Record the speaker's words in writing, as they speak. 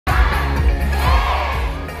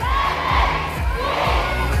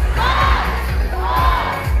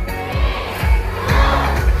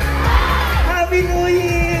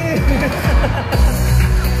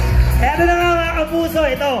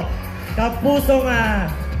pusong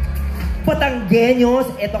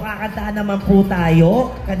Batanggenyos, eto kakantahan naman po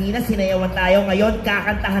tayo. Kanina sinayawan tayo, ngayon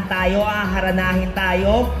kakantahan tayo, aharanahin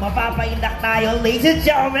tayo, mapapaindak tayo. Ladies and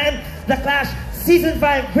gentlemen, The Clash Season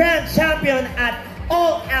 5 Grand Champion at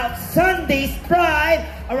All Out Sunday's Pride.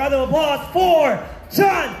 A round of applause for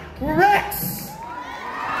John Rex!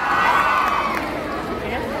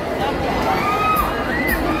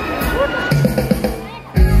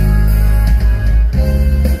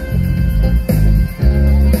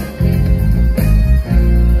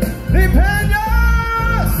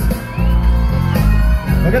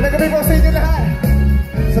 Magandang gabi po sa inyo lahat.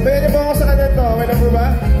 Sabayan niyo po ako sa kanya to. Okay na po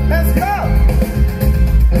ba? Let's go!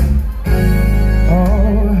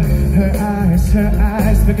 Oh, her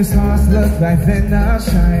eyes make her stars look like they're not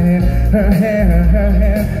shining. Her hair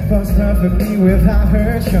falls perfectly without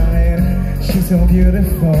her trying. She's so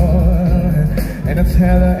beautiful, and I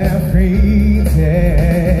tell her every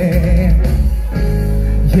day.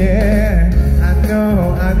 Yeah, I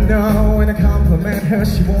know, when I compliment her,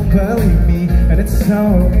 she won't believe me. And it's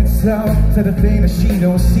so, to the thing that she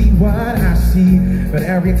don't see what I see. But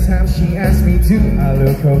every time she asks me, do I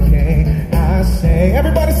look okay? I say,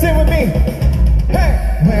 everybody sing with me. Hey,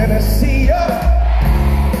 when I see you,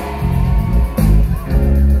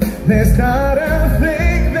 there's not a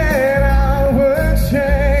thing that I would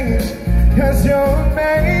change. 'Cause you're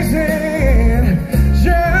amazing,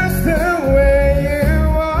 just the way you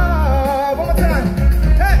are. One more time.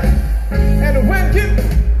 Hey, and when you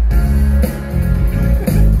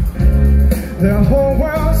the whole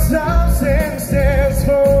world stops and stares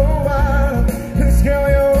for a while. 'Cause girl,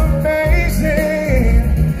 you're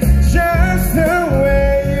amazing, just the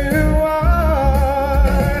way you are.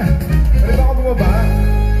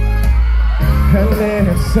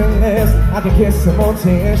 Her lips, I can kiss some more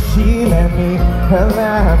tears she let me. Her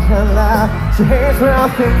laugh, she hates when I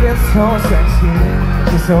think it's so sexy.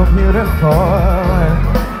 She's so beautiful,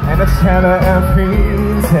 and I tell her every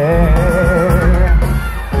day.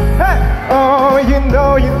 Oh,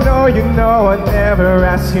 you know I never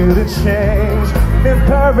asked you to change. If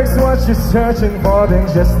perfect's what you're searching for, then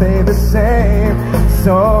just stay the same.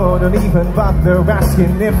 So don't even bother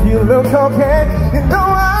asking if you look okay. You know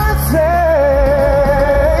I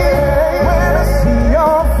say, when I see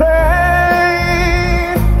your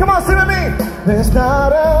face, come on, sing with me. There's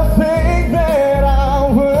not a thing that I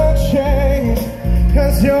would change.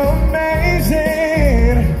 'Cause you're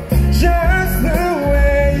amazing, just the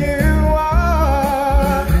way you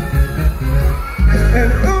are. And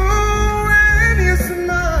ooh, when you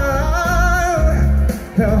smile,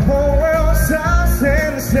 the whole world stops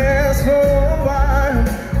and stares for a while.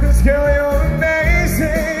 'Cause girl, you're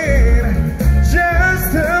amazing, just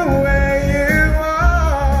the way you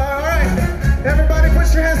are. Alright, everybody put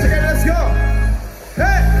your hands together, let's go.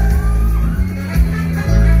 Hey!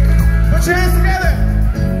 Put your hands together.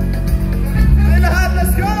 In the hot,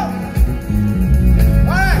 let's go.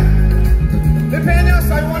 Alright, Lipeños,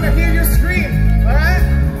 I want to hear you scream. Alright,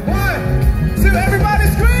 1, 2, everybody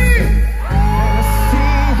scream! And I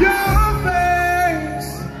see your face.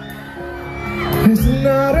 There's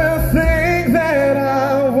not a thing that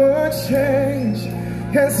I would change.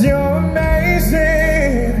 'Cause you're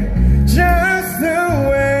amazing, just the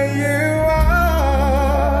way you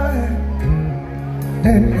are.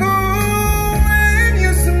 And ooh, when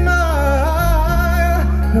you smile,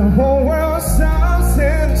 the whole world stops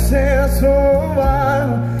and stares for a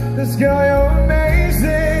while. 'Cause girl, you're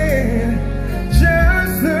amazing,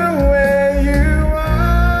 just the way you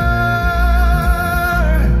are.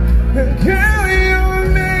 And girl, you're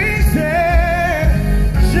amazing,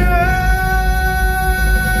 just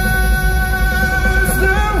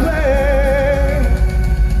the way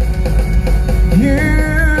you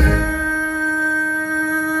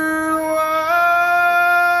are.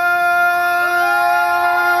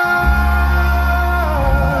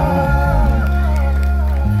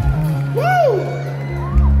 Woo!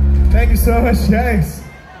 Thank you so much, guys.